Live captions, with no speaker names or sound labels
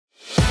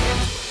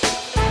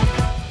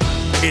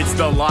It's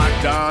the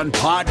Locked On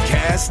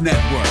Podcast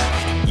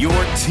Network, your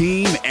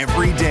team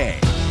every day.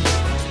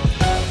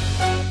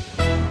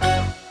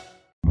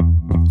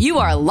 You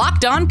are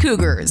Locked On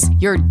Cougars,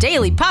 your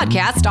daily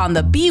podcast on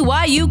the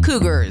BYU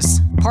Cougars,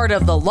 part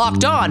of the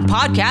Locked On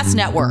Podcast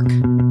Network,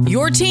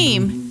 your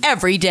team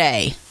every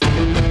day.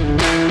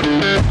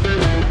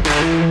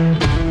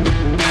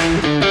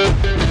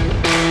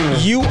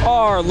 You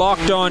are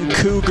Locked On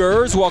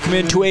Cougars. Welcome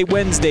into a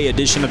Wednesday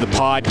edition of the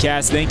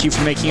podcast. Thank you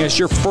for making us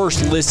your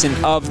first listen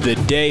of the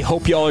day.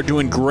 Hope y'all are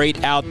doing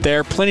great out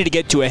there. Plenty to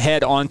get to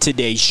ahead on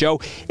today's show.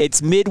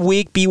 It's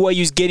midweek.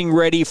 BYU's getting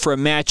ready for a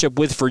matchup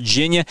with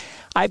Virginia.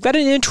 I've got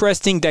an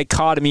interesting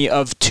dichotomy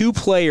of two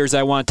players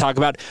I want to talk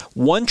about.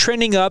 One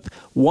trending up,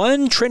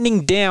 one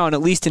trending down,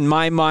 at least in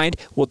my mind.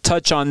 We'll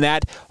touch on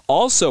that.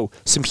 Also,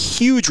 some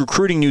huge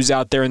recruiting news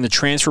out there in the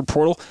transfer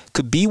portal.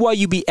 Could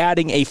BYU be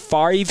adding a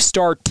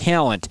 5-star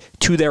talent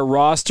to their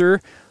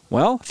roster?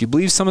 Well, if you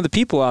believe some of the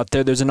people out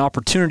there, there's an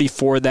opportunity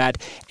for that.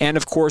 And,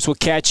 of course, we'll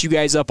catch you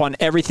guys up on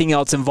everything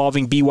else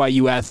involving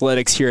BYU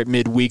athletics here at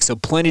midweek. So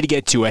plenty to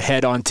get to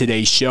ahead on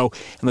today's show.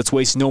 And let's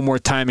waste no more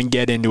time and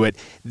get into it.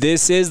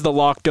 This is the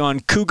Locked On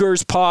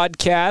Cougars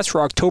podcast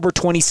for October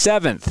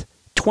 27th,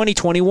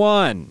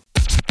 2021.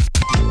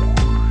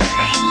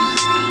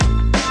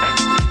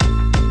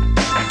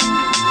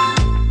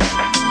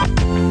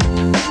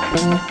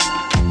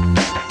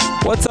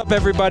 What's up,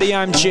 everybody?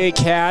 I'm Jake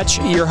Hatch,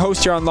 your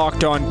host here on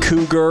Locked On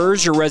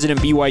Cougars, your resident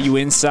BYU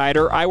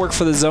insider. I work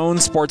for the Zone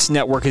Sports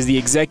Network as the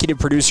executive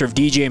producer of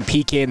DJ and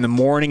PK in the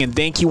morning, and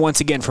thank you once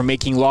again for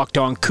making Locked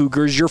On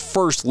Cougars your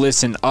first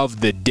listen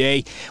of the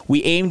day.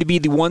 We aim to be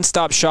the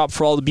one-stop shop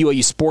for all the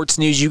BYU sports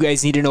news you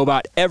guys need to know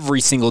about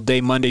every single day,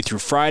 Monday through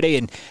Friday,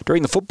 and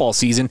during the football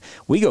season,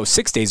 we go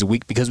 6 days a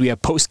week because we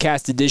have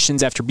postcast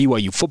editions after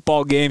BYU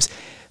football games.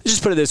 Let's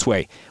just put it this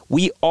way.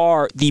 We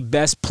are the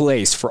best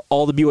place for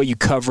all the BYU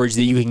coverage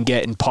that you can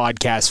get in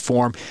podcast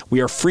form.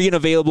 We are free and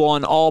available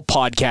on all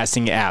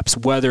podcasting apps,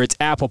 whether it's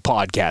Apple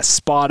Podcasts,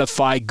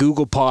 Spotify,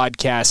 Google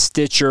Podcasts,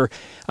 Stitcher,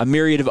 a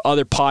myriad of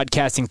other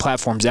podcasting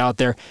platforms out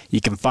there. You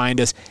can find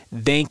us.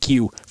 Thank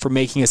you for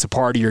making us a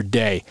part of your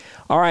day.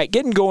 All right,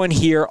 getting going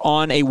here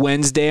on a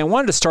Wednesday. I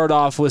wanted to start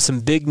off with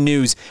some big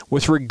news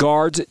with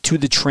regards to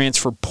the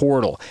transfer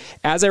portal.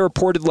 As I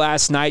reported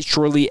last night,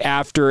 shortly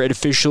after it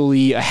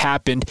officially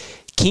happened,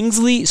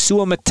 Kingsley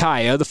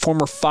Suamataia, the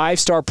former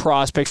 5-star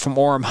prospect from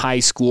Orem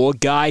High School, a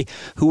guy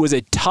who was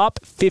a top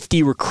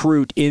 50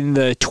 recruit in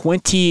the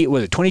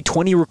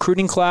 2020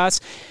 recruiting class.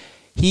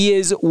 He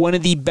is one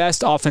of the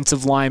best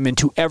offensive linemen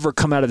to ever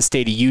come out of the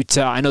state of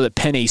Utah. I know that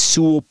Penei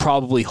Sewell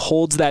probably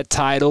holds that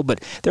title, but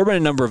there have been a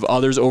number of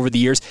others over the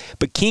years.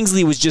 But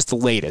Kingsley was just the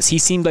latest. He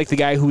seemed like the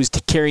guy who was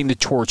carrying the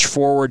torch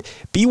forward.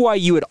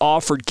 BYU had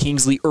offered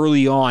Kingsley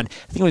early on.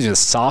 I think it was a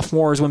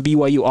sophomore is when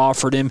BYU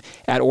offered him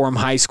at Orem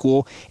High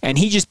School, and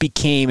he just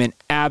became an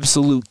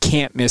absolute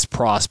can't-miss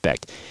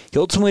prospect. He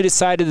ultimately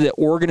decided that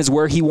Oregon is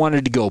where he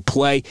wanted to go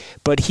play,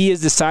 but he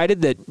has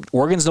decided that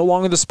Oregon's no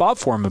longer the spot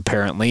for him,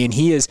 apparently, and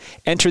he has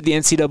entered the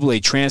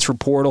NCAA transfer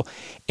portal.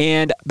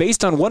 And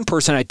based on one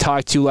person I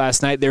talked to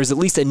last night, there's at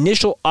least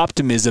initial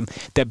optimism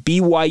that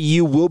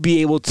BYU will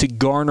be able to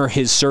garner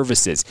his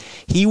services.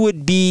 He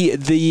would be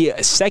the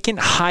second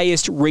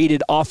highest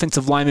rated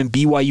offensive lineman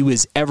BYU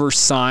has ever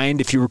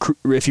signed, if you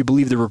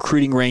believe the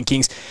recruiting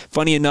rankings.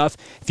 Funny enough,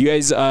 if you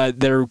guys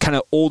that are kind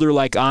of older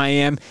like I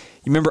am,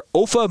 you remember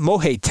Ofa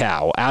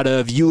Mohetau out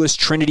of Euless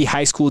Trinity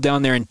High School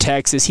down there in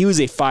Texas. He was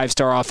a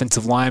 5-star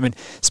offensive lineman,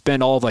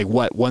 spent all of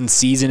one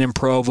season in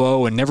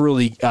Provo and never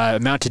really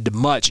amounted to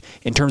much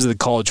in terms of the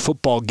college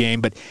football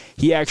game. But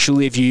he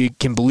actually, if you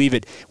can believe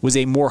it, was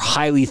a more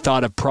highly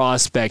thought of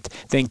prospect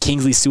than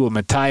Kingsley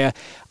Suamataia.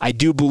 I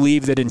do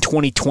believe that in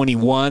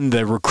 2021,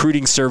 the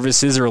recruiting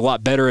services are a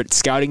lot better at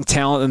scouting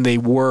talent than they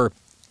were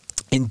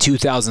in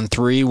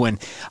 2003 when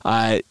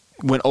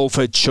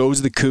Ofa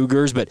chose the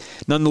Cougars. But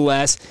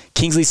nonetheless,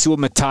 Kingsley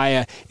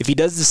Suamataia, if he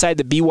does decide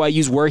that BYU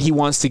is where he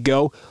wants to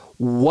go,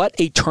 what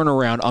a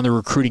turnaround on the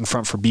recruiting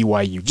front for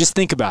BYU. Just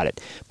think about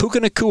it. Puka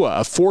Nacua,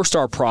 a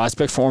 4-star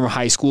prospect from Orem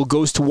High School,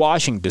 goes to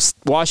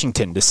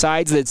Washington,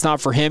 decides that it's not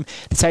for him,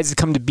 decides to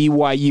come to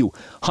BYU.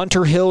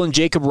 Hunter Hill and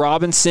Jacob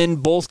Robinson,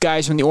 both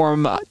guys from the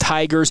Orem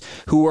Tigers,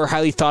 who were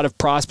highly thought of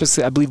prospects,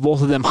 I believe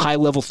both of them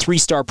high-level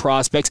 3-star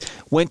prospects,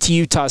 went to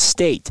Utah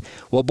State.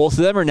 Well, both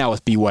of them are now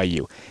with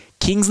BYU.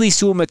 Kingsley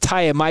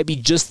Suamataia might be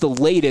just the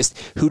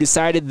latest who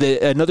decided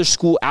that another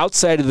school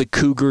outside of the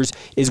Cougars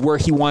is where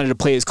he wanted to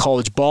play his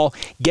college ball,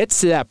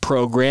 gets to that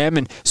program,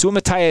 and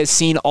Suamataia has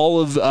seen all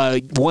of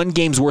one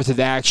game's worth of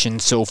action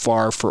so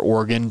far for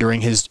Oregon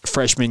during his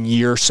freshman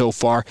year so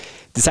far,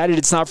 decided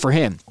it's not for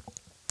him.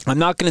 I'm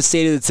not going to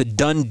say that it's a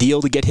done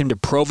deal to get him to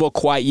Provo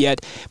quite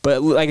yet,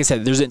 but like I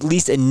said, there's at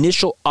least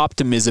initial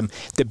optimism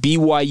that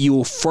BYU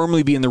will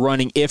firmly be in the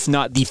running, if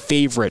not the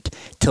favorite,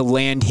 to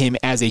land him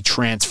as a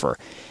transfer.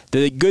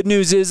 The good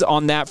news is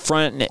on that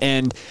front,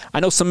 and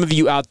I know some of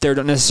you out there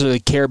don't necessarily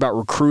care about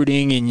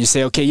recruiting, and you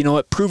say, okay, you know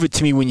what, prove it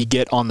to me when you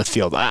get on the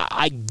field.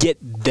 I get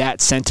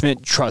that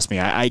sentiment. Trust me,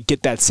 I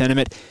get that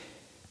sentiment.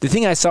 the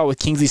thing I saw with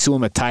Kingsley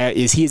Suamataia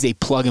is he is a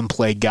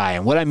plug-and-play guy.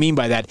 And what I mean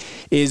by that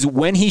is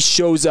when he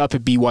shows up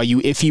at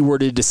BYU, if he were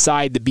to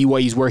decide that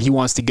BYU is where he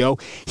wants to go,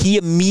 he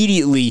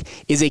immediately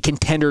is a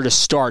contender to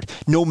start,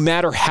 no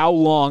matter how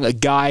long a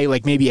guy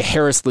like maybe a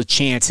Harris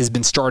LaChance has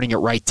been starting at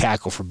right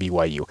tackle for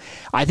BYU.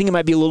 I think it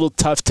might be a little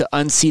tough to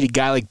unseat a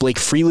guy like Blake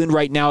Freeland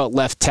right now at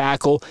left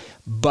tackle,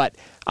 but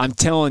I'm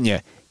telling you,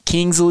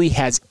 Kingsley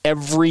has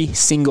every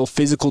single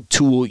physical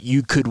tool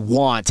you could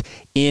want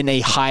in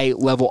a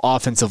high-level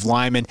offensive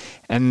lineman.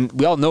 And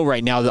we all know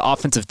right now the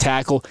offensive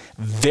tackle,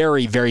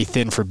 very, very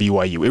thin for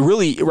BYU. It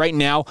really, right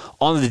now,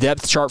 on the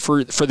depth chart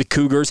for the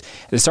Cougars,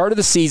 at the start of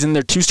the season,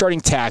 their two starting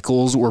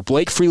tackles were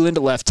Blake Freeland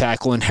at left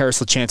tackle and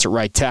Harris LaChance at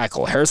right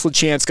tackle. Harris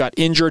LaChance got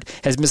injured,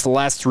 has missed the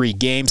last 3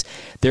 games.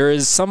 There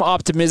is some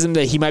optimism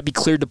that he might be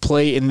cleared to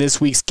play in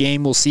this week's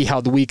game. We'll see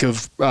how the week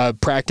of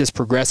practice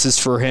progresses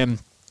for him,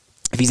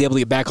 if he's able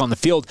to get back on the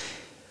field.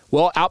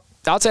 Well,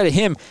 outside of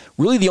him,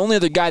 really the only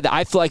other guy that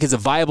I feel like is a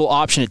viable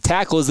option at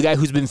tackle is the guy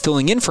who's been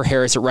filling in for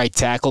Harris at right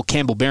tackle,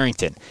 Campbell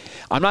Barrington.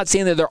 I'm not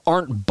saying that there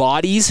aren't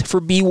bodies for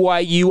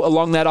BYU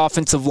along that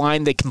offensive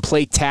line that can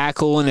play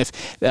tackle, and if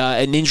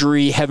an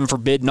injury, heaven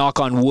forbid, knock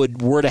on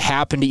wood, were to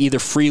happen to either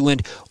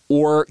Freeland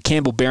or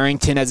Campbell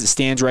Barrington as it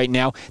stands right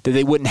now, that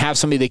they wouldn't have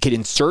somebody they could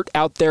insert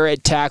out there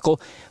at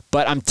tackle.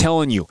 But I'm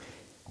telling you,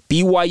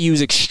 BYU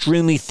is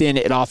extremely thin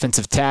at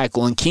offensive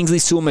tackle, and Kingsley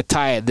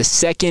Suamataia, the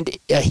second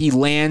he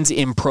lands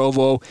in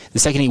Provo, the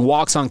second he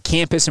walks on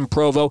campus in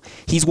Provo,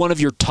 he's one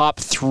of your top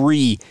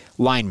 3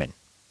 linemen.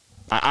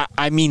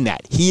 I mean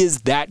that. He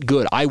is that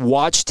good. I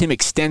watched him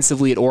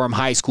extensively at Orem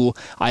High School.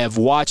 I have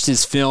watched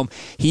his film.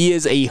 He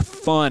is a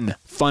fun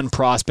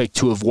prospect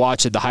to have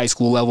watched at the high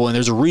school level, and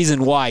there's a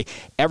reason why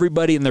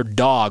everybody and their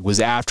dog was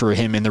after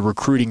him in the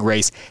recruiting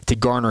race to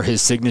garner his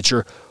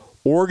signature.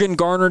 Oregon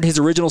garnered his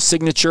original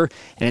signature,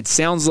 and it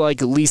sounds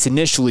like, at least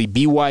initially,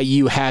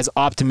 BYU has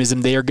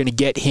optimism they are going to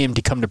get him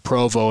to come to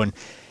Provo, and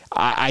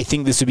I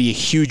think this would be a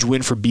huge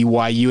win for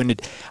BYU,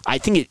 and I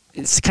think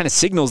it kind of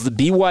signals that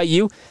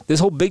BYU,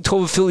 this whole Big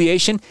 12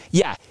 affiliation,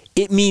 yeah,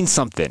 it means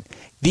something.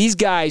 These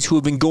guys who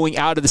have been going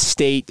out of the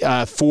state,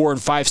 4- and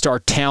 5-star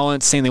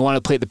talent, saying they want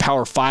to play at the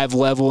Power 5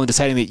 level and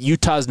deciding that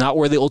Utah is not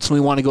where they ultimately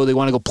want to go, they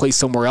want to go play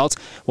somewhere else.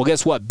 Well,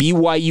 guess what?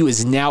 BYU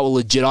is now a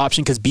legit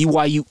option because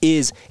BYU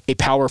is a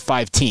Power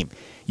 5 team.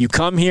 You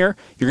come here,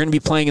 you're going to be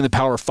playing in the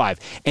Power 5.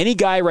 Any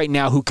guy right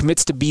now who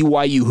commits to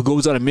BYU, who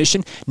goes on a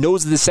mission,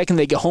 knows that the second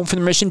they get home from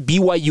the mission,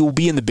 BYU will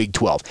be in the Big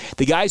 12.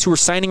 The guys who are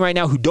signing right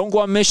now who don't go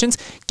on missions,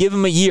 give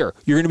them a year.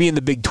 You're going to be in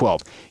the Big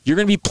 12. You're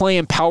going to be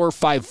playing Power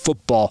 5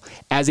 football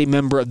as a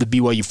member of the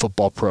BYU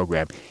football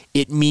program.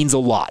 It means a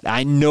lot.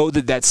 I know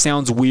that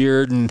sounds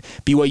weird, and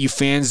BYU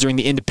fans during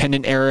the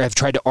independent era have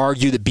tried to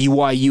argue that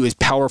BYU is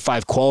Power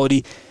 5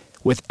 quality.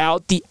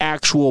 Without the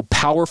actual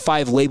Power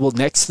 5 label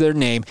next to their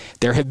name,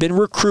 there have been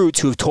recruits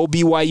who have told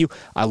BYU,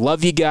 I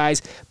love you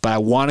guys, but I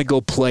want to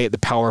go play at the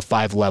Power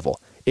 5 level.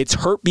 It's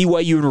hurt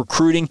BYU in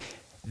recruiting.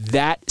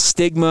 That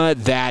stigma,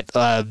 that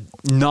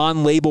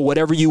non-label,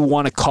 whatever you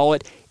want to call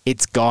it,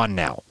 it's gone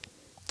now.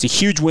 It's a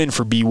huge win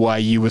for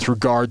BYU with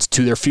regards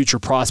to their future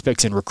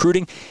prospects in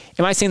recruiting.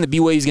 Am I saying that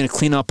BYU is going to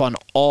clean up on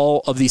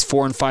all of these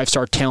 4- and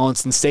 5-star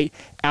talents in the state?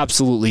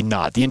 Absolutely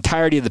not. The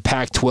entirety of the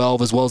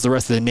Pac-12, as well as the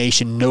rest of the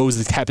nation, knows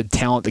the type of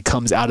talent that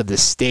comes out of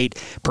this state.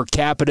 Per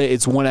capita,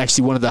 it's one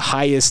of the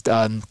highest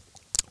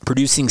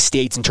producing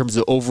states in terms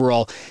of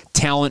overall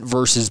talent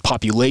versus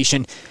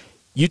population.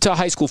 Utah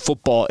high school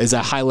football is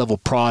a high-level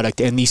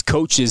product, and these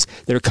coaches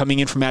that are coming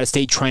in from out of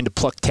state trying to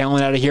pluck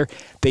talent out of here,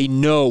 they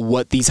know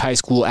what these high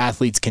school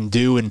athletes can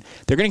do, and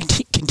they're going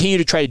to continue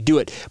to try to do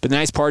it. But the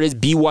nice part is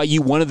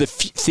BYU, one of the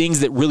things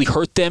that really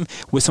hurt them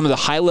with some of the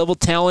high-level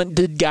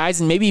talented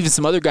guys, and maybe even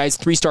some other guys,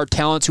 3-star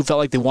talents who felt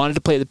like they wanted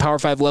to play at the Power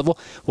 5 level,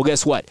 well,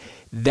 guess what?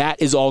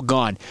 That is all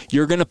gone.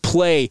 You're going to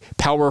play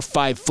Power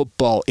 5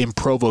 football in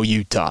Provo,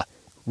 Utah.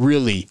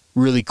 Really,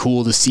 really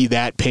cool to see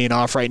that paying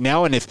off right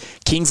now. And if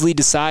Kingsley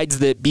decides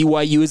that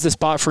BYU is the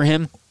spot for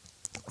him,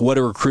 what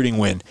a recruiting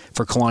win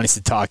for Kalani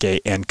Sitake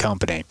and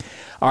company.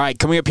 All right,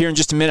 coming up here in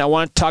just a minute, I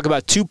want to talk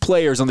about 2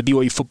 players on the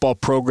BYU football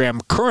program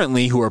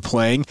currently who are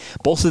playing.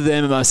 Both of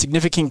them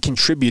significant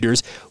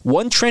contributors,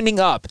 one trending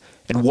up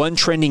and one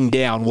trending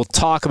down. We'll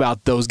talk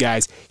about those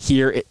guys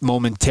here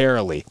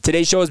momentarily.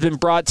 Today's show has been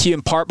brought to you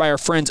in part by our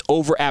friends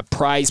over at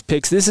Prize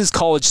Picks. This is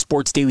college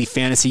sports daily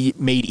fantasy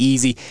made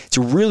easy. It's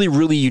a really,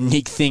 really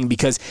unique thing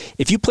because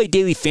if you play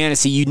daily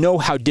fantasy, you know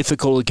how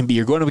difficult it can be.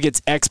 You're going up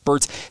against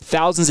experts,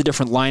 thousands of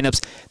different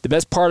lineups. The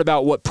best part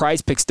about what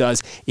Prize Picks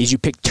does is you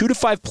pick 2 to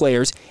 5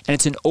 players, and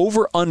it's an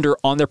over-under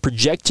on their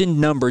projected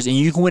numbers, and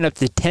you can win up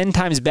to 10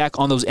 times back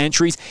on those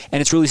entries,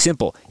 and it's really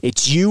simple.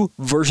 It's you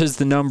versus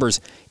the numbers.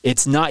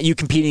 It's not you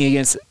competing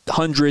against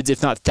hundreds,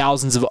 if not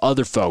thousands of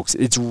other folks.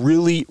 It's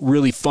really,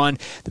 really fun.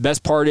 The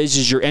best part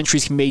is your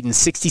entries can be made in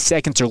 60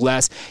 seconds or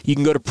less. You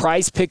can go to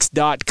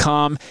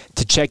prizepicks.com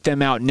to check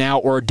them out now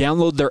or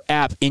download their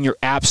app in your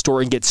app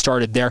store and get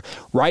started there.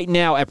 Right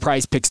now at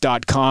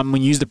prizepicks.com,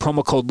 when you use the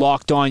promo code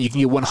LOCKEDON, you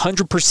can get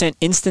 100%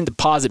 instant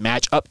deposit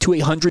match up to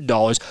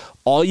 $100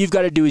 All you've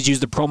got to do is use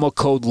the promo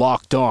code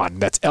LOCKEDON.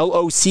 That's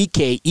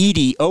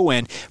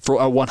LOCKEDON for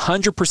a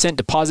 100%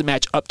 deposit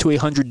match up to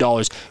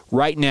 $100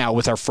 right now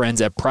with our friends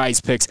at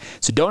PrizePicks.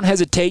 So don't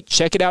hesitate.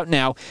 Check it out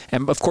now.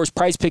 And, of course,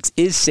 PrizePicks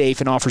is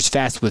safe and offers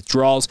fast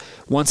withdrawals.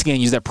 Once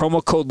again, use that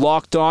promo code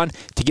LOCKEDON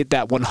to get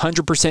that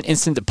 100%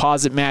 instant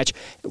deposit match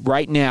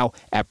right now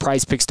at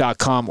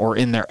PrizePicks.com or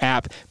in their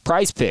app.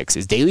 PrizePicks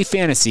is daily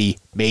fantasy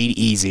made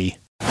easy.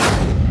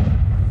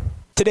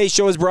 Today's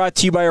show is brought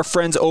to you by our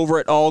friends over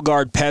at All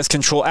Guard Pest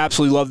Control.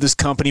 Absolutely love this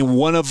company.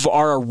 One of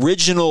our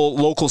original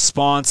local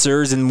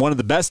sponsors and one of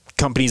the best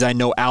companies I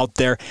know out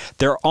there.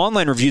 Their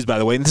online reviews, by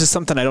the way, and this is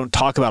something I don't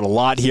talk about a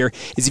lot here,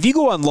 is if you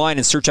go online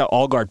and search out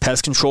All Guard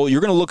Pest Control,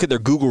 you're going to look at their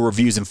Google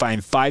reviews and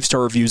find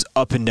 5-star reviews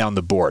up and down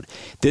the board.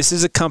 This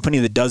is a company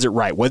that does it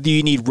right. Whether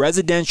you need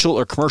residential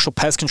or commercial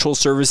pest control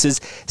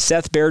services,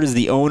 Seth Baird is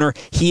the owner.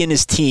 He and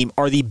his team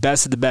are the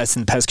best of the best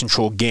in the pest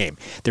control game.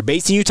 They're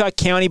based in Utah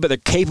County, but they're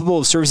capable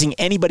of servicing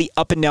anybody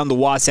up and down the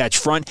Wasatch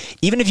Front.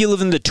 Even if you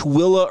live in the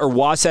Tooele or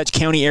Wasatch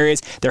County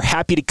areas, they're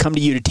happy to come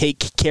to you to take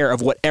care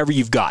of whatever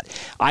you've got.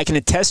 I can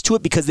attest to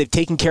it because they've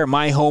taken care of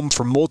my home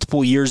for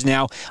multiple years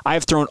now. I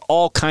have thrown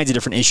all kinds of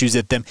different issues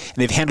at them, and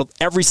they've handled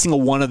every single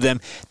one of them.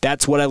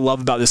 That's what I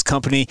love about this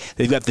company.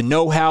 They've got the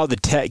know-how, the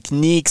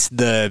techniques,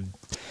 the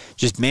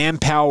just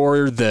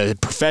manpower, the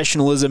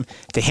professionalism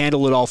to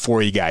handle it all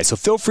for you guys. So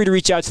feel free to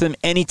reach out to them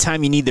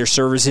anytime you need their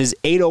services.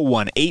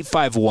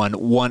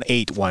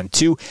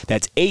 801-851-1812.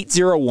 That's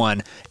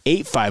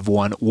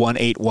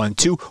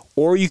 801-851-1812.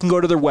 Or you can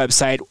go to their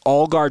website,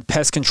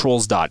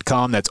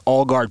 allguardpestcontrols.com. That's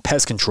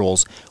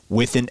allguardpestcontrols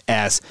with an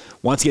S.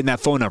 Once again,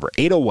 that phone number,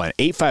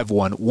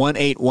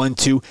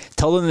 801-851-1812.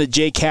 Tell them that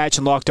Jake Hatch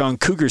and Locked On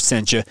Cougars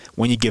sent you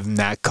when you give them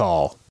that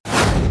call.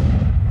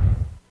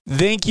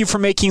 Thank you for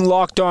making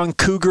Locked On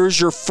Cougars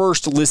your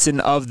first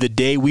listen of the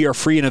day. We are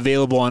free and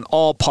available on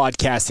all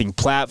podcasting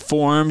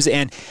platforms.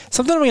 And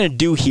something I'm going to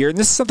do here, and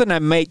this is something I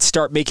might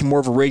start making more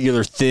of a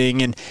regular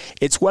thing, and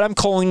it's what I'm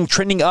calling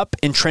trending up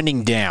and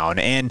trending down.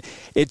 And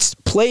it's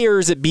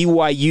players at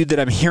BYU that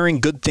I'm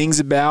hearing good things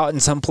about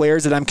and some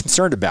players that I'm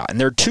concerned about. And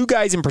there are two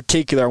guys in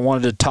particular I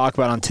wanted to talk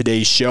about on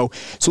today's show.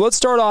 So let's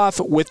start off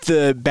with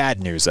the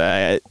bad news.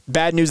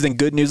 Bad news, then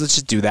good news. Let's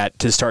just do that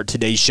to start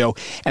today's show.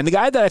 And the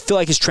guy that I feel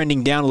like is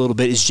trending down a little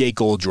bit is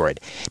Jake Oldroyd.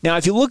 Now,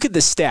 if you look at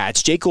the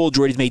stats, Jake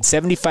Oldroyd has made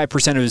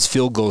 75% of his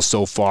field goals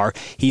so far.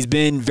 He's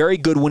been very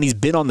good when he's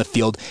been on the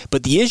field,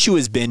 but the issue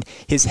has been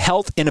his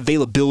health and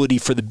availability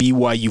for the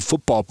BYU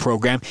football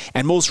program,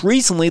 and most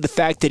recently, the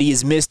fact that he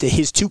has missed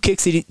his two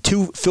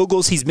field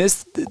goals he's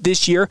missed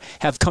this year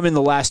have come in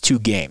the last two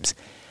games.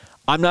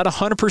 I'm not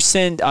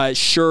 100%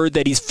 sure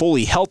that he's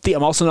fully healthy.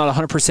 I'm also not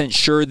 100%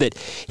 sure that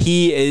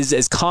he is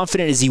as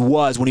confident as he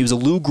was when he was a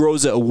Lou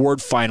Groza Award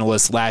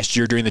finalist last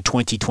year during the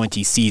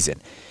 2020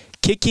 season.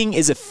 Kicking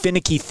is a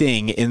finicky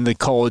thing in the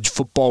college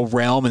football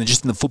realm and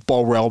just in the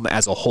football realm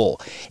as a whole.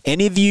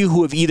 Any of you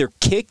who have either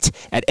kicked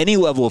at any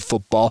level of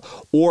football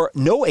or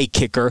know a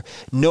kicker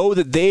know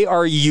that they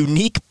are a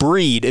unique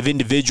breed of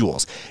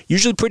individuals.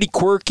 Usually pretty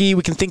quirky.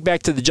 We can think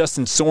back to the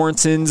Justin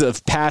Sorensens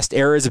of past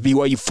eras of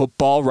BYU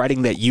football,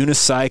 riding that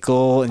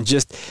unicycle and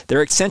just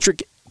their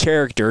eccentric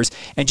characters.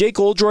 And Jake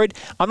Oldroyd,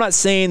 I'm not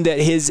saying that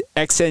his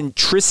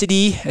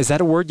eccentricity, is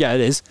that a word? Yeah, it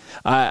is.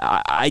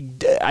 I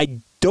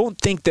don't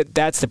think that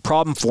that's the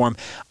problem for him.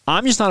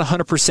 I'm just not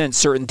 100%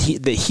 certain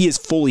that he is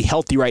fully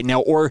healthy right now,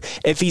 or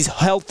if he's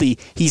healthy,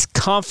 he's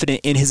confident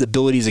in his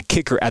ability as a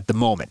kicker at the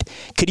moment.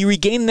 Could he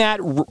regain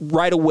that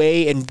right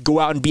away and go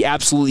out and be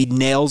absolutely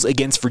nails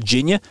against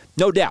Virginia?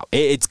 No doubt.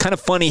 It's kind of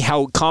funny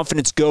how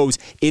confidence goes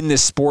in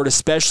this sport,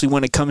 especially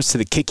when it comes to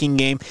the kicking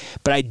game,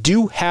 but I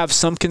do have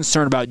some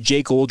concern about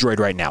Jake Oldroyd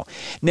right now.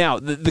 Now,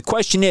 the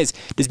question is,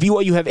 does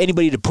BYU have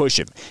anybody to push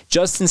him?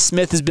 Justin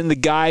Smith has been the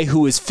guy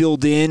who has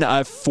filled in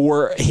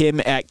for him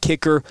at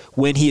kicker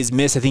when he has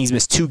missed. I think he's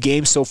missed 2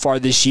 games so far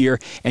this year,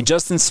 and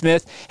Justin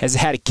Smith has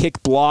had a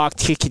kick blocked,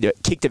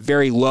 kicked it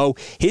very low.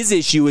 His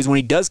issue is when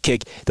he does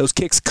kick, those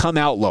kicks come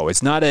out low.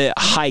 It's not a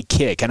high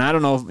kick, and I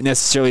don't know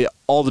necessarily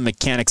all the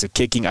mechanics of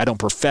kicking. I don't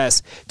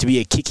profess to be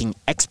a kicking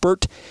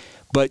expert,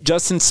 but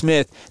Justin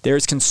Smith,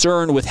 there's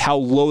concern with how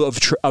low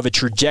of a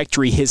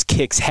trajectory his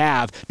kicks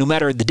have, no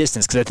matter the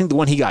distance, because I think the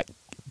one he got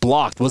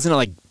blocked, wasn't it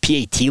like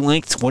PAT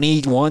length,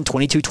 21,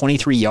 22,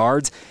 23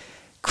 yards?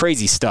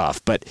 Crazy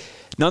stuff, but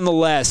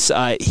nonetheless,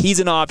 he's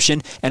an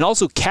option. And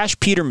also Cash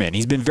Peterman.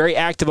 He's been very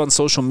active on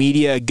social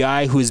media, a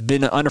guy who has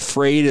been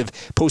unafraid of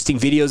posting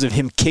videos of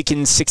him kicking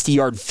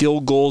 60-yard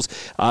field goals.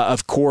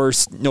 Of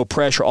course, no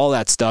pressure, all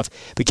that stuff.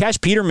 But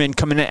Cash Peterman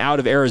coming out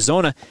of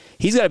Arizona,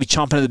 he's got to be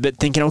chomping at the bit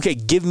thinking, okay,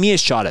 give me a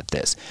shot at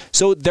this.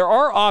 So there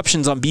are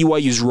options on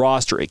BYU's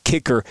roster at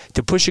kicker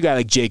to push a guy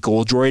like Jake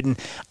Oldroyd. And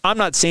I'm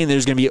not saying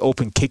there's going to be an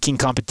open kicking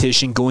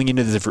competition going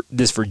into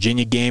this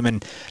Virginia game,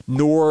 and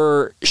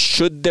nor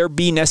should there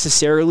be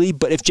necessarily.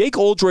 But if Jake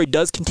Oldroyd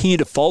does continue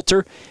to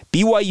falter,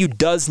 BYU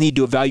does need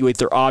to evaluate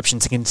their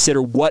options and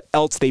consider what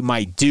else they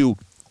might do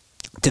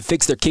to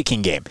fix their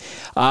kicking game.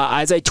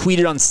 As I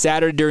tweeted on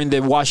Saturday during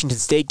the Washington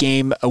State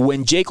game,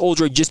 when Jake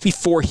Oldroyd, just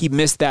before he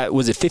missed that,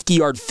 was a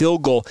 50-yard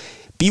field goal,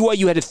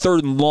 BYU had a 3rd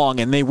and long,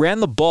 and they ran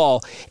the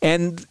ball.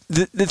 And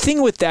the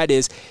thing with that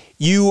is,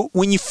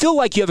 when you feel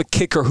like you have a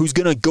kicker who's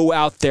going to go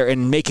out there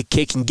and make a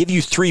kick and give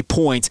you 3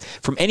 points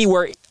from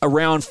anywhere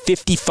around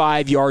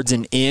 55 yards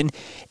and in,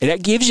 and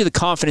that gives you the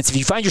confidence. If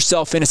you find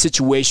yourself in a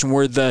situation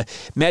where the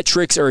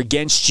metrics are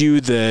against you,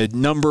 the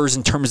numbers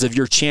in terms of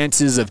your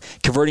chances of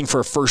converting for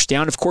a first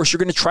down, of course, you're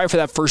going to try for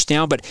that first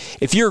down. But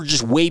if you're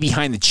just way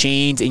behind the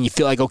chains and you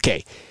feel like,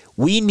 okay,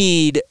 we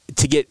need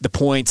to get the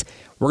points,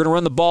 we're going to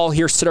run the ball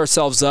here, set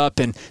ourselves up,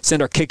 and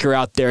send our kicker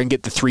out there and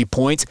get the 3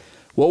 points.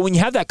 Well, when you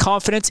have that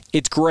confidence,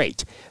 it's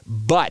great.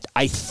 But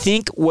I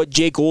think what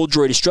Jake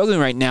Oldroyd is struggling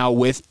right now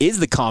with is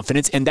the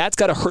confidence, and that's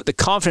got to hurt the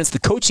confidence the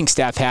coaching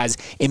staff has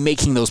in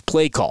making those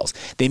play calls.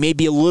 They may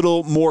be a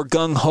little more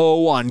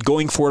gung-ho on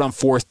going for it on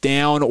 4th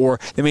down, or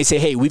they may say,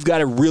 hey, we've got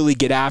to really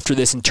get after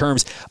this in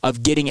terms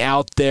of getting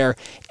out there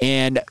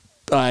and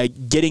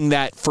getting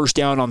that first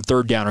down on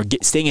 3rd down or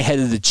staying ahead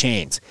of the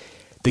chains.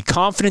 The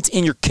confidence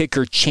in your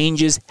kicker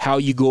changes how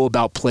you go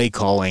about play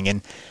calling,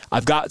 and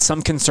I've got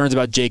some concerns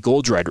about Jake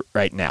Oldroyd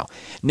right now.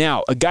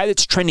 Now, a guy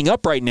that's trending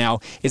up right now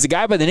is a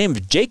guy by the name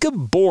of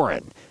Jacob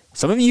Boren.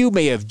 Some of you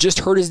may have just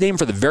heard his name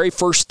for the very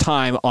first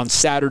time on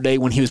Saturday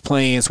when he was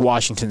playing against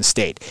Washington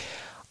State.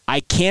 I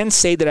can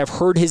say that I've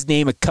heard his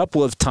name a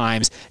couple of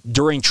times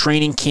during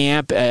training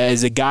camp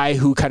as a guy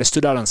who kind of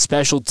stood out on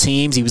special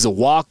teams. He was a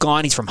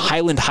walk-on. He's from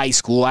Highland High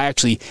School. I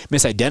actually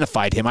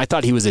misidentified him. I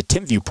thought he was a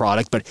Timpview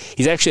product, but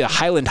he's actually a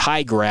Highland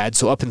High grad,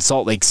 so up in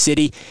Salt Lake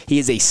City. He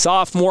is a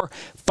sophomore,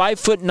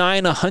 5'9",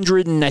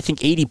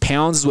 180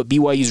 pounds is what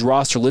BYU's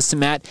roster lists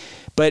him at.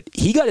 But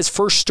he got his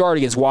first start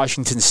against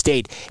Washington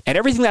State, and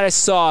everything that I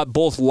saw,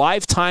 both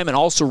live time and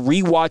also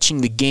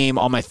rewatching the game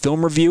on my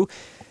film review,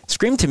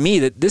 screamed to me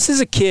that this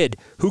is a kid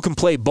who can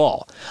play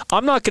ball.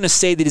 I'm not going to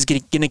say that he's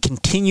going to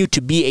continue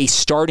to be a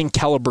starting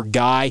caliber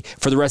guy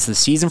for the rest of the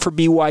season for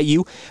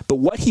BYU, but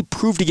what he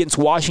proved against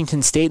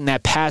Washington State in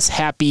that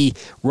pass-happy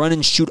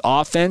run-and-shoot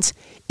offense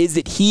is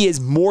that he is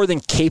more than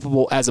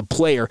capable as a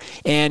player,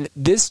 and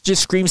this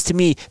just screams to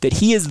me that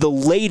he is the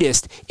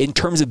latest in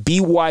terms of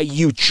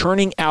BYU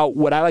churning out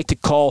what I like to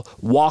call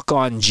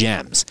walk-on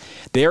gems.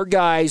 They're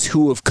guys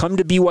who have come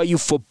to BYU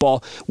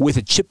football with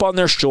a chip on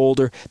their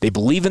shoulder. They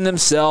believe in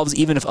themselves,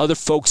 even if other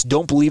folks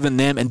don't believe in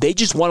them, and they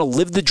just want to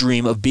live the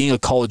dream of being a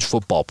college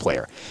football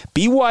player.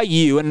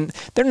 BYU, and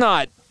they're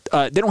not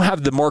they don't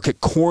have the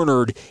market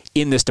cornered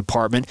in this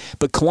department,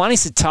 but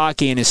Kingsley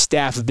Suamataia and his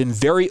staff have been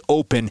very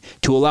open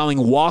to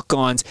allowing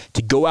walk-ons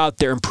to go out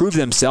there and prove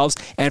themselves,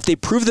 and if they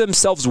prove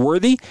themselves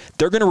worthy,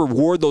 they're going to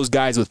reward those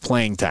guys with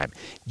playing time.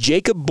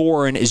 Jacob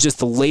Boren is just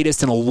the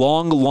latest in a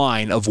long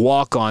line of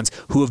walk-ons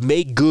who have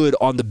made good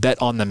on the bet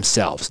on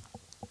themselves.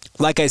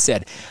 Like I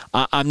said,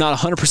 I'm not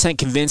 100%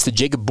 convinced that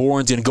Jacob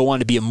Boren's going to go on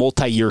to be a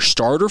multi-year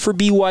starter for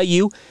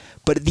BYU,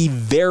 but at the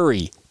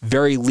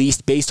very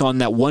least, based on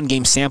that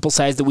one-game sample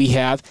size that we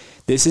have,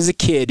 this is a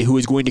kid who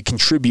is going to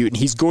contribute, and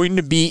he's going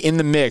to be in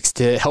the mix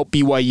to help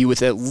BYU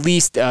with at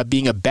least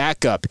being a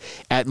backup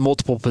at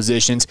multiple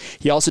positions.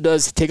 He also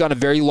does take on a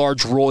very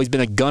large role. He's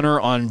been a gunner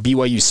on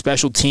BYU's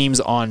special teams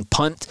on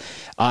punt.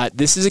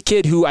 This is a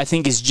kid who I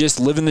think is just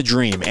living the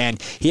dream,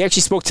 and he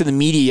actually spoke to the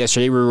media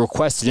yesterday. We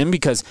requested him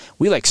because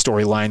we like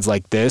storylines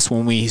like this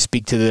when we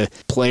speak to the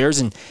players,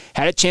 and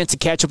had a chance to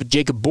catch up with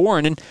Jacob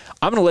Boren, and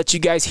I'm going to let you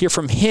guys hear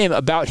from him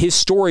about his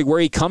story, where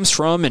he comes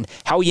from, and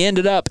how he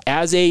ended up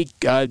as a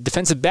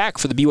defensive back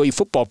for the BYU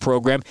football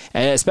program,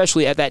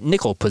 especially at that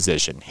nickel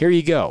position. Here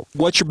you go.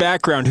 What's your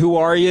background? Who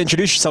are you?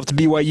 Introduce yourself to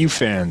BYU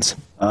fans.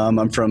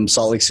 I'm from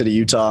Salt Lake City,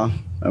 Utah.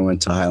 I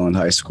went to Highland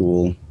High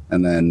School,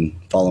 and then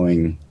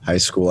following high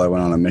school, I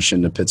went on a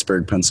mission to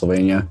Pittsburgh,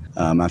 Pennsylvania.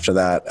 After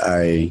that,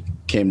 I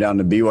came down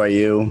to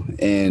BYU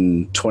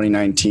in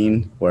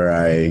 2019, where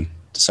I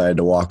decided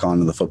to walk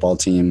onto the football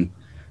team.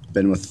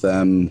 Been with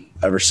them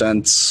ever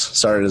since.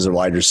 Started as a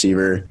wide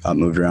receiver, got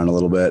moved around a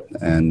little bit,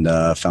 and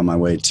found my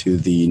way to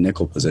the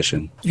nickel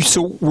position.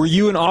 So were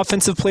you an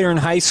offensive player in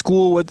high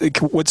school?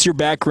 What's your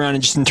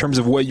background just in terms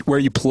of where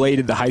you played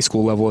at the high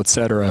school level, et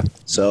cetera?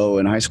 So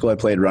in high school, I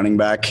played running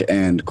back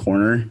and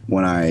corner.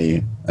 When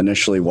I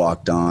initially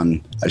walked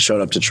on, I showed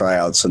up to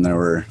tryouts, and there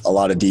were a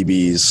lot of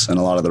DBs, and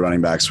a lot of the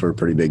running backs were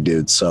pretty big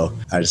dudes. So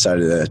I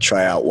decided to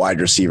try out wide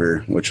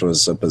receiver, which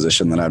was a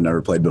position that I've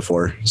never played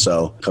before.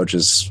 So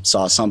coaches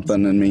saw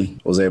something in me,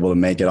 was able to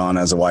make it on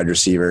as a wide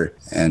receiver,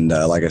 and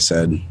like I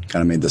said,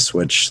 kind of made the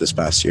switch this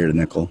past year to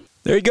nickel.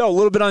 There you go. A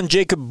little bit on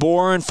Jacob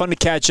Boren. Fun to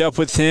catch up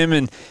with him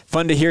and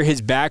fun to hear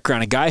his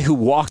background. A guy who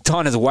walked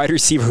on as a wide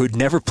receiver who'd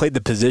never played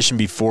the position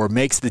before,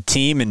 makes the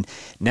team, and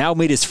now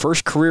made his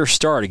first career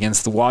start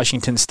against the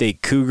Washington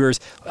State Cougars.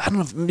 I don't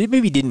know if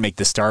maybe he didn't make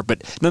the start,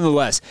 but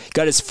nonetheless,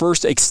 got his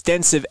first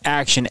extensive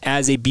action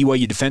as a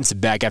BYU defensive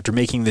back after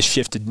making the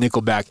shift to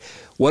nickelback.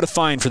 What a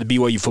find for the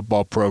BYU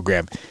football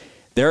program.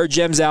 there are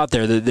gems out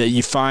there that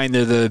you find.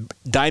 They're the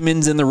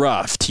diamonds in the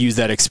rough, to use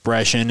that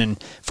expression,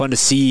 and fun to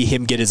see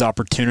him get his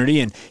opportunity.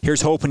 And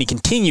here's hoping he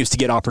continues to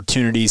get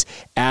opportunities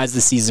as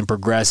the season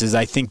progresses.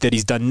 I think that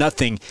he's done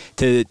nothing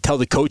to tell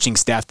the coaching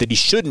staff that he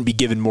shouldn't be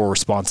given more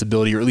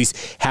responsibility, or at least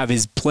have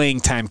his playing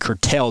time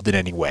curtailed in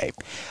any way.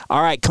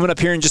 All right, coming up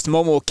here in just a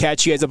moment, we'll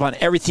catch you guys up on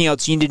everything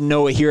else you need to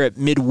know here at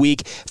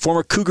midweek.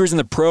 Former Cougars and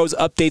the pros,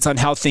 updates on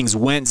how things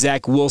went,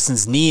 Zach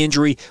Wilson's knee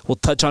injury. We'll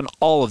touch on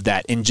all of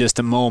that in just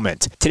a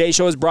moment. Today's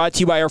show is brought to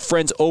you by our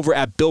friends over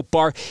at Built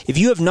Bar. If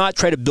you have not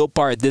tried a Built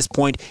Bar at this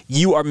point,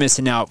 you are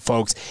missing out,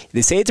 folks.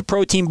 They say it's a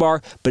protein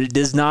bar, but it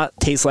does not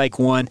taste like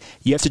one.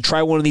 You have to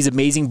try one of these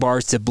amazing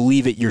bars to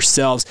believe it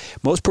yourselves.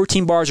 Most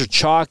protein bars are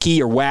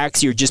chalky or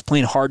waxy or just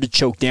plain hard to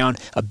choke down.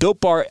 A Built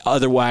Bar,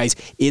 otherwise,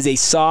 is a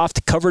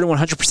soft, covered in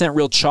 100%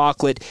 real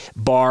chocolate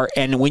bar,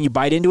 and when you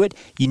bite into it,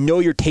 you know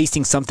you're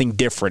tasting something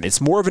different.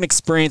 It's more of an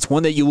experience,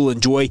 one that you will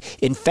enjoy.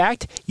 In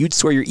fact, you'd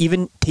swear you're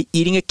even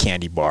eating a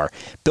candy bar.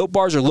 Built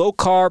Bars are low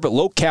carb,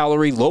 low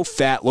calorie, low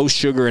fat, low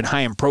sugar, and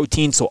high in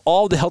protein, so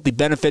all the healthy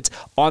benefits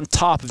on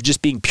top of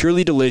just being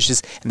purely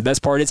delicious. And the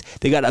best part is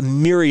they got a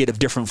myriad of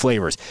different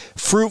flavors.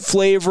 Fruit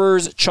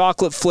flavors,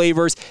 chocolate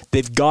flavors,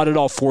 they've got it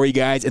all for you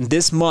guys. And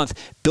this month,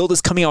 Built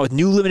is coming out with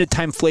new limited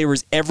time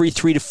flavors every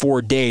 3 to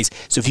 4 days.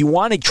 So if you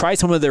want to try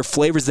some of their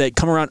flavors that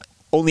come around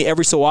only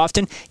every so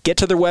often, get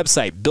to their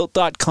website,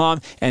 built.com,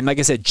 and like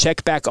I said,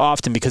 check back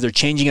often because they're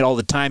changing it all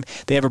the time.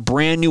 They have a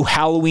brand new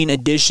Halloween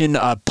edition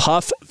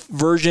puff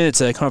version.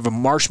 It's a kind of a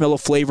marshmallow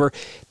flavor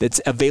that's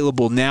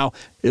available now.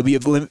 It'll be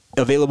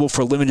available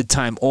for a limited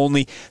time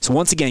only. So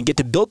once again, get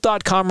to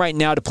built.com right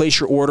now to place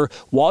your order.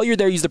 While you're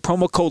there, use the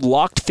promo code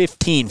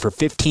LOCKED15 for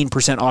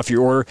 15% off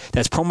your order.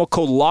 That's promo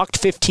code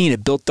LOCKED15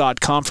 at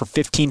built.com for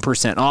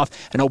 15% off.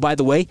 And oh, by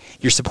the way,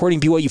 you're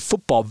supporting BYU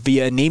football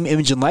via a name,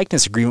 image, and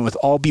likeness agreement with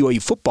all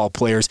BYU football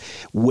players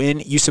when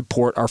you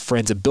support our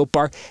friends at Built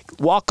Bar.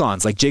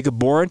 Walk-ons like Jacob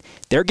Boren,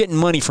 they're getting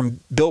money from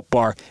Built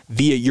Bar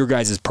via your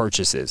guys'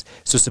 purchases.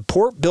 So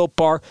support Built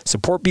Bar,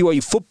 support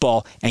BYU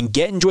football, and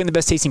get enjoying the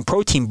best tasting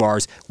protein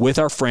bars with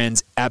our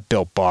friends at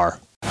Built Bar.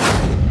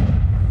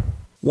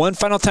 One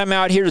final time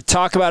out here to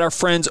talk about our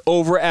friends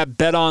over at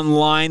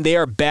BetOnline. They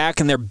are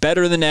back and they're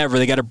better than ever.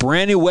 They got a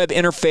brand new web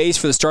interface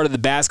for the start of the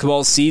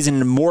basketball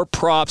season and more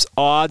props,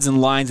 odds, and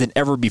lines than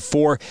ever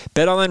before.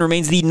 BetOnline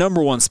remains the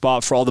number one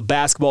spot for all the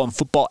basketball and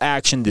football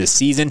action this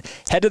season.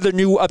 Head to their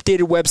new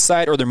updated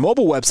website or their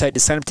mobile website to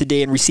sign up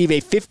today and receive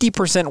a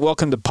 50%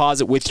 welcome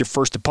deposit with your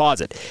first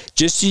deposit.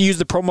 Just to use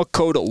the promo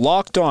code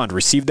LOCKEDON to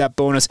receive that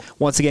bonus.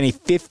 Once again, a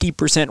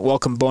 50%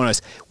 welcome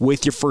bonus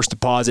with your first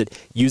deposit.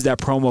 Use that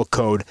promo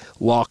code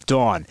Locked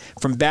On.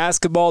 From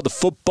basketball to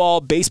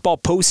football, baseball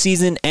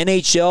postseason,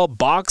 NHL,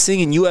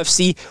 boxing, and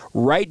UFC,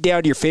 right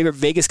down to your favorite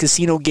Vegas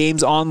casino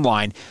games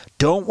online.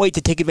 Don't wait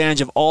to take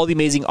advantage of all the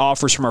amazing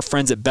offers from our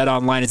friends at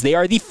BetOnline, as they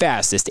are the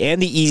fastest and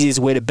the easiest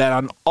way to bet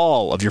on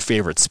all of your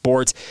favorite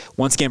sports.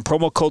 Once again,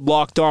 promo code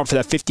Locked On for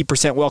that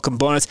 50% welcome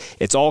bonus.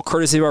 It's all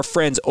courtesy of our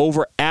friends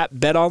over at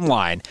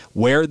BetOnline,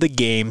 where the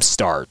game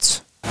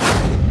starts.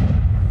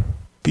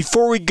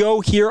 Before we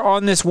go here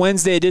on this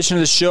Wednesday edition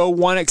of the show,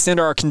 want to extend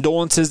our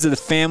condolences to the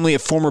family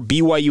of former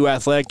BYU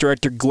athletic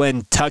director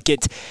Glenn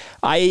Tuckett.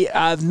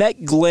 I've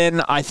met Glenn,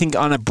 I think,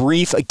 on a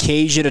brief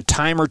occasion, a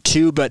time or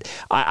two, but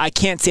I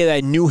can't say that I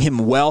knew him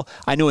well.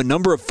 I know a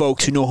number of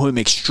folks who know him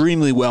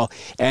extremely well,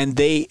 and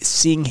they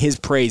sing his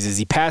praises.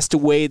 He passed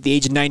away at the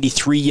age of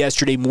 93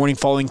 yesterday morning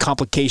following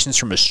complications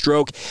from a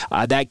stroke.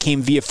 That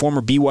came via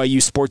former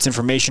BYU Sports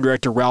Information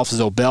Director Ralph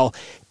Zobel.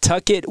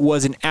 Tuckett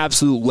was an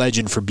absolute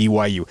legend for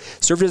BYU.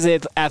 Served as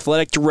an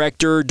athletic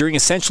director during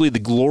essentially the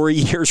glory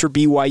years for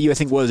BYU. I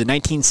think, what was it,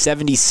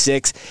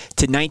 1976 to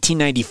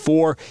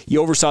 1994. He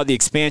oversaw the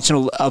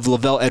expansion of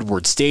Lavelle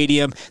Edwards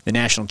Stadium, the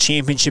national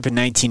championship in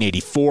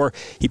 1984.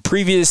 He,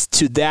 previous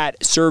to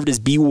that, served as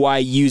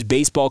BYU's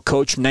baseball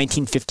coach from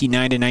 1959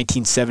 to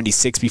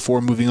 1976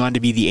 before moving on to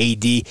be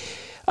the AD.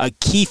 A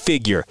key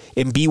figure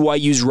in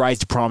BYU's rise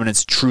to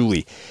prominence,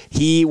 truly.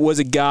 He was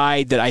a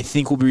guy that I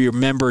think will be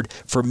remembered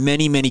for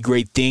many, many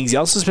great things. He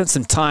also spent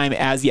some time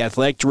as the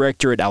athletic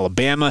director at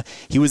Alabama.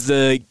 He was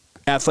the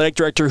athletic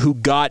director who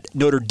got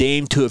Notre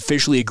Dame to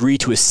officially agree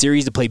to a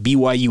series to play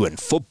BYU in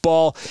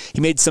football.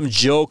 He made some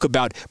joke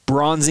about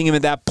bronzing him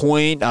at that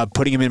point,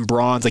 putting him in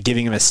bronze, like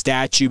giving him a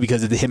statue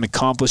because of him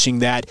accomplishing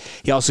that.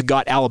 He also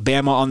got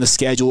Alabama on the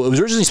schedule. It was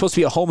originally supposed to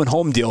be a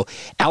home-and-home deal.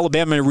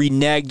 Alabama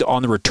reneged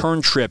on the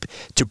return trip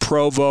to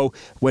Provo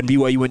when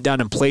BYU went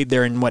down and played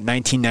there in,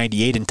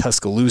 1998 in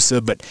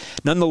Tuscaloosa. But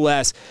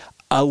nonetheless,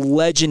 a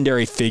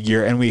legendary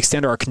figure, and we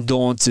extend our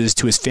condolences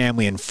to his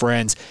family and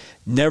friends.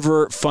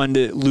 Never fun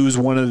to lose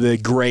one of the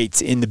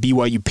greats in the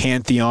BYU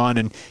pantheon,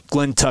 and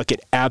Glenn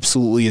Tuckett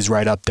absolutely is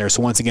right up there.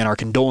 So once again, our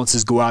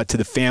condolences go out to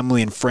the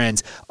family and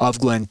friends of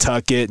Glenn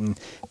Tuckett, and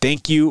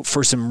thank you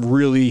for some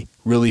really,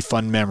 really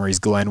fun memories,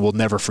 Glenn. We'll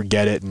never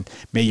forget it, and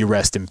may you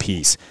rest in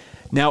peace.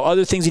 Now,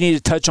 other things we need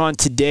to touch on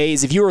today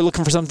is if you are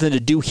looking for something to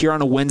do here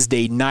on a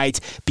Wednesday night,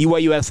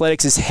 BYU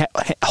Athletics is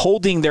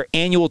holding their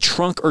annual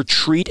trunk or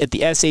treat at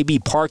the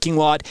SAB parking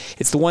lot.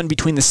 It's the one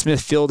between the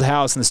Smith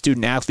Fieldhouse and the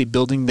student-athlete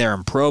building there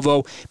in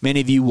Provo.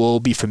 Many of you will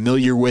be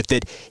familiar with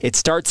it. It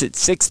starts at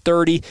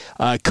 6:30.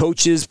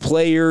 Coaches,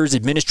 players,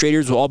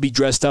 administrators will all be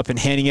dressed up and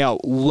handing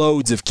out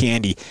loads of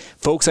candy.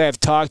 Folks I have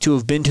talked to who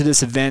have been to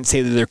this event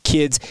say that their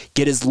kids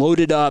get as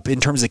loaded up in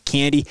terms of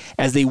candy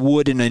as they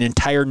would in an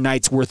entire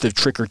night's worth of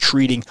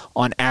trick-or-treating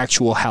on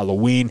actual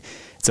Halloween.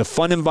 It's a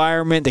fun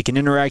environment. They can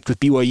interact with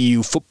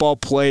BYU football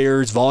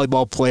players,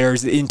 volleyball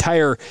players, the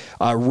entire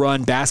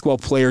run, basketball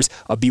players,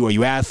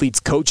 BYU athletes.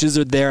 Coaches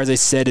are there, as I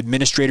said,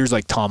 administrators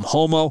like Tom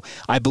Homo.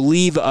 I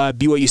believe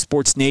BYU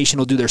Sports Nation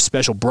will do their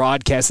special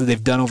broadcast that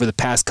they've done over the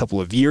past couple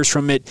of years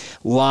from it,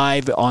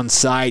 live on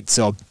site.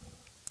 So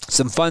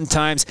some fun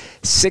times.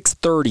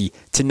 6:30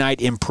 tonight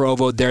in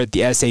Provo there at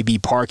the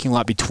SAB parking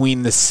lot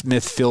between the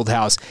Smith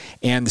Fieldhouse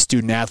and the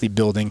student-athlete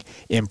building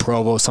in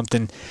Provo.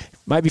 Something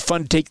might be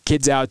fun to take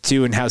kids out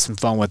to and have some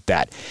fun with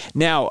that.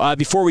 Now,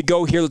 before we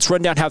go here, let's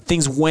run down how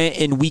things went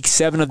in Week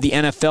 7 of the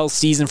NFL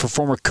season for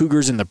former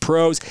Cougars and the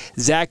pros.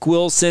 Zach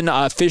Wilson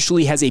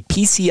officially has a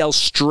PCL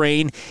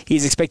strain.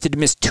 He's expected to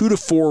miss 2 to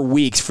 4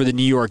 weeks for the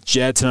New York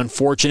Jets. And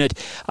unfortunate,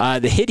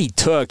 the hit he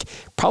took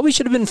probably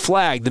should have been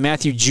flagged. The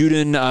Matthew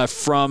Judon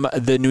from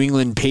the New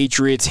England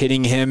Patriots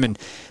hitting him. And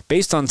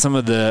based on some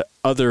of the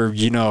other,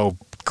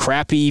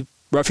 crappy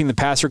roughing the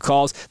passer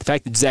calls, the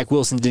fact that Zach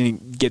Wilson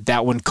didn't get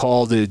that one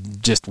called is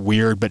just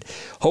weird. But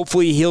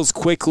hopefully he heals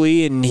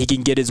quickly and he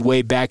can get his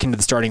way back into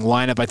the starting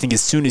lineup. I think as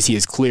soon as he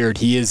is cleared,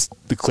 he is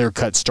the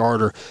clear-cut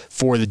starter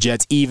for the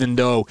Jets, even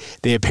though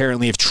they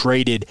apparently have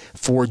traded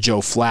for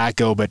Joe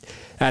Flacco. But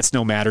that's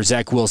no matter.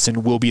 Zach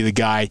Wilson will be the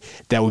guy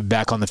that will be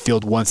back on the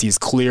field once he's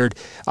cleared.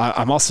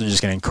 I'm also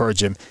just going to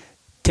encourage him.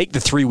 Take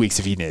the 3 weeks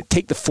if you need it.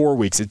 Take the 4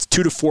 weeks. It's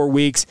 2 to 4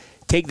 weeks.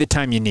 Take the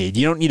time you need.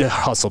 You don't need to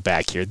hustle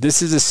back here.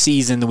 This is a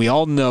season that we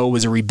all know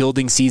was a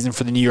rebuilding season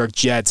for the New York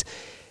Jets.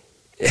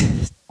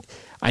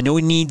 I know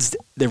he needs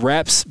the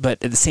reps,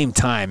 but at the same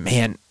time,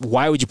 man,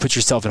 why would you put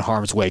yourself in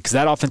harm's way? Because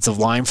that offensive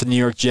line for the New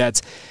York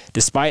Jets,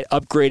 despite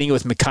upgrading it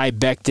with Mekhi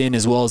Becton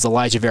as well as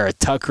Elijah Vera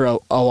Tucker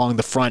along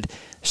the front,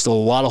 there's still a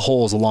lot of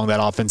holes along that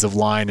offensive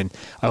line, and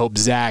I hope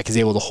Zach is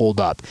able to hold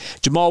up.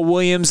 Jamal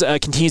Williams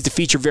continues to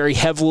feature very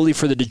heavily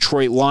for the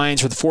Detroit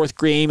Lions. For the 4th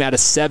game out of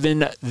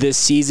 7 this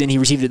season, he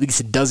received at least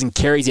a dozen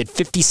carries. He had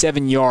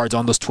 57 yards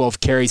on those 12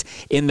 carries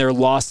in their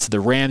loss to the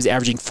Rams,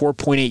 averaging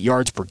 4.8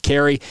 yards per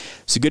carry.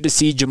 So good to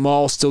see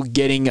Jamal still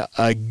getting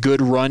a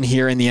good run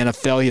here in the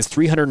NFL. He has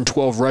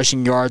 312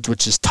 rushing yards,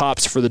 which is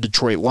tops for the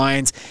Detroit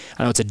Lions.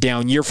 I know it's a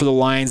down year for the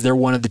Lions. They're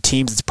one of the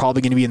teams that's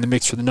probably going to be in the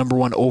mix for the number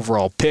 1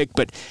 overall pick,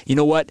 but you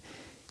know what?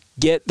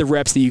 Get the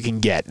reps that you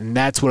can get. And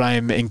that's what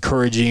I'm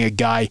encouraging a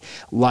guy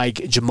like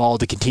Jamal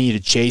to continue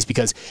to chase,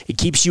 because it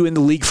keeps you in the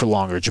league for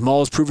longer. Jamal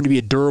has proven to be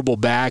a durable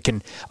back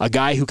and a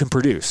guy who can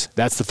produce.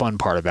 That's the fun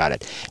part about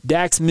it.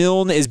 Dax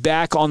Milne is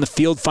back on the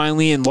field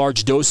finally in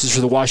large doses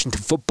for the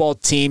Washington football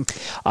team.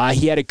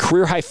 He had a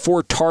career-high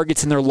 4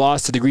 targets in their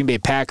loss to the Green Bay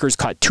Packers,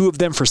 caught 2 of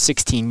them for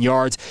 16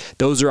 yards.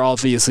 Those are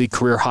obviously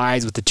career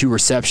highs with the 2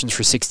 receptions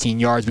for 16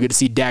 yards. We're going to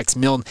see Dax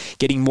Milne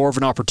getting more of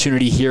an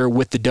opportunity here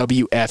with the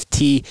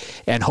WFT,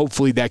 and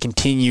hopefully that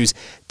continues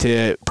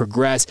to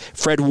progress.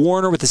 Fred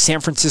Warner with the San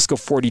Francisco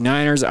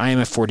 49ers. I am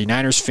a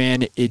 49ers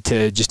fan,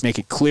 to just make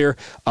it clear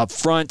up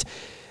front.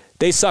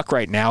 They suck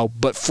right now,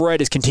 but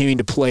Fred is continuing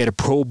to play at a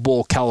Pro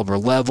Bowl caliber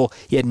level.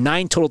 He had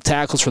 9 total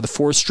tackles for the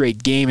 4th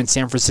straight game in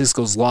San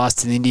Francisco's loss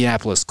to the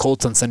Indianapolis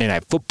Colts on Sunday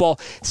Night Football.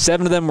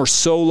 7 of them were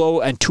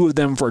solo, and 2 of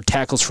them were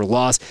tackles for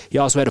loss. He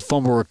also had a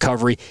fumble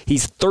recovery.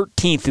 He's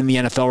 13th in the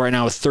NFL right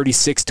now with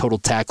 36 total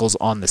tackles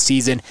on the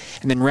season.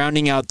 And then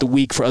rounding out the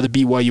week for other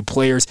BYU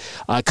players,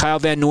 Kyle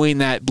Van Noy in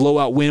that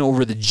blowout win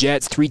over the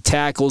Jets, 3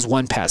 tackles,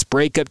 1 pass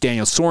breakup.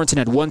 Daniel Sorensen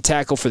had 1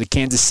 tackle for the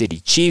Kansas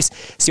City Chiefs.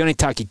 Sione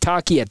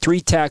Takitaki had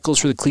 3 tackles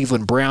for the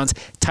Cleveland Browns.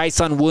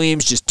 Tyson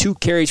Williams, just 2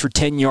 carries for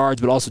 10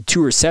 yards, but also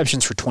 2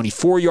 receptions for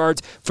 24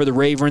 yards for the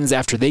Ravens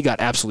after they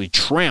got absolutely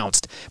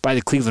trounced by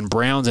the Cleveland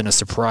Browns in a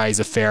surprise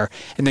affair.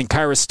 And then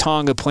Kyrus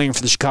Tonga playing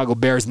for the Chicago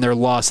Bears in their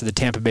loss to the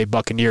Tampa Bay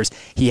Buccaneers.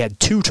 He had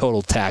 2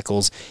 total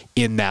tackles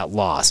in that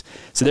loss.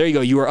 So there you go.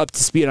 You are up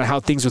to speed on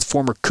how things with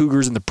former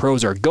Cougars and the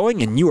pros are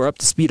going, and you are up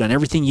to speed on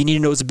everything you need to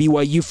know as a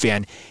BYU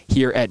fan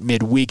here at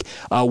midweek.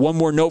 One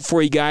more note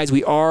for you guys.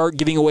 We are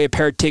giving away a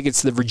pair of tickets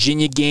to the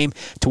Virginia game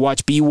to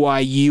watch BYU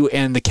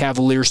and the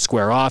Cavaliers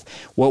square off.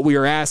 What we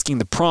are asking,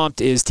 the prompt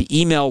is to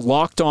email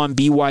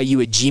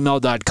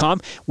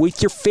lockedonbyu@gmail.com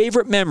with your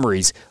favorite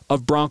memories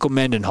of Bronco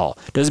Mendenhall.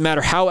 Doesn't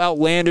matter how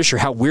outlandish or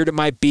how weird it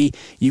might be,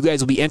 you guys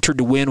will be entered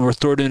to win. We'll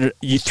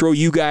throw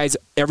you guys,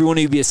 everyone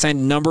will be assigned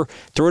a number,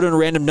 throw it in a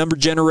random number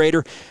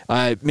generator,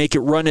 make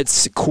it run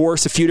its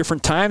course a few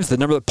different times. The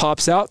number that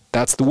pops out,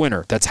 that's the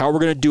winner. That's how we're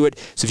going to do it.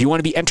 So if you want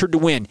to be entered to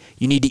win,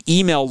 you need to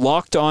email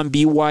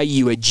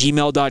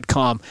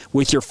lockedonbyu@gmail.com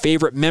with your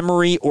favorite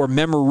memory or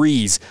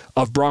memories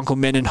of Bronco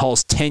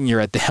Mendenhall's tenure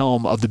at the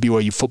helm of the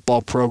BYU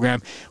football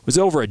program. It was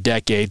over a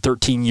decade,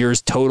 13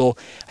 years total.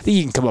 I think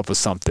you can come up with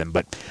something,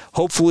 but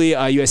hopefully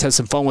you guys have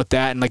some fun with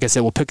that. And like I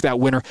said, we'll pick that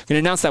winner. I'm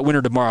going to announce that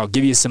winner tomorrow. I'll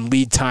give you some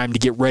lead time to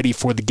get ready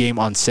for the game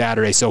on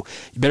Saturday. So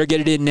you better get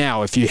it in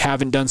now if you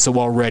haven't done so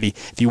already,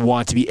 if you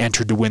want to be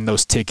entered to win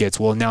those tickets.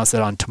 We'll announce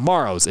that on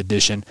tomorrow's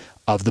edition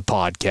of the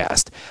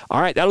podcast.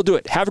 All right, that'll do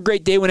it. Have a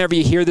great day whenever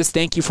you hear this.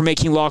 Thank you for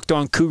making Locked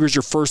On Cougars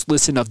your first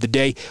listen of the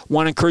day.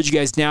 Want to encourage you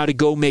guys now to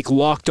go make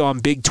Locked On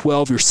Big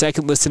 12 your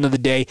second listen of the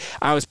day.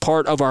 I was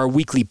part of our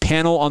weekly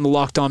panel on the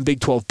Locked On Big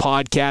 12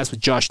 podcast with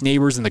Josh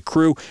Neighbors and the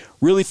crew.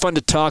 Really fun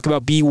to talk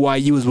about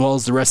BYU as well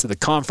as the rest of the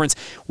conference.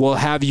 We'll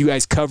have you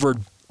guys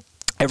covered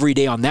every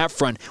day on that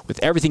front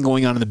with everything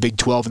going on in the Big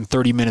 12 in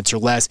 30 minutes or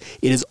less.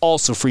 It is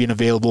also free and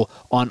available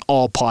on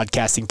all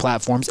podcasting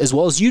platforms as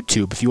well as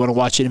YouTube if you want to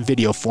watch it in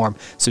video form.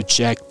 So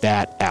check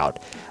that out.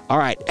 All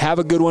right, have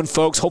a good one,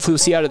 folks. Hopefully we'll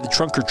see you out at the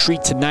Trunk or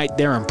Treat tonight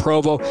there in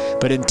Provo.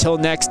 But until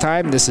next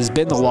time, this has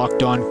been the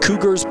Locked On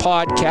Cougars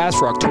podcast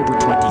for October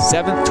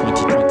 27th,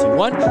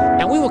 2021,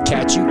 and we will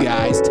catch you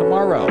guys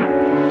tomorrow.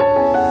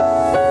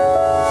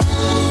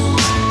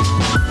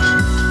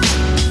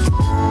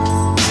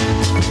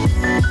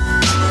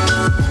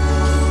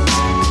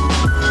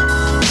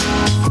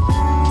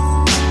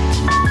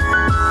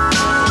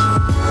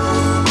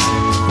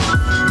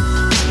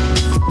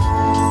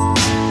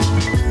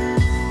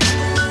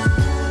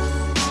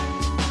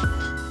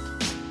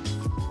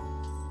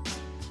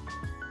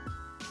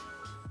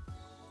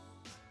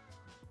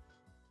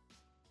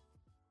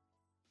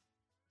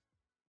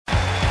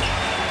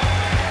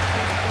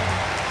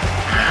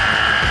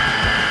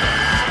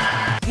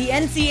 The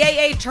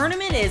NCAA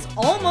tournament is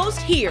almost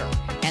here,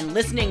 and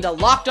listening to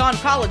Locked On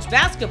College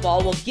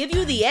Basketball will give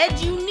you the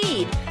edge you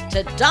need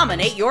to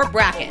dominate your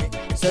bracket.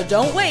 So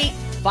don't wait.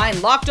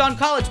 Find Locked On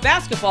College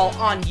Basketball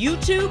on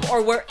YouTube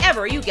or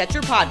wherever you get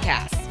your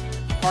podcasts.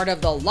 Part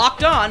of the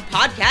Locked On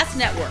Podcast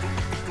Network.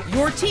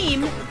 Your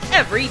team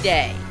every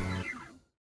day.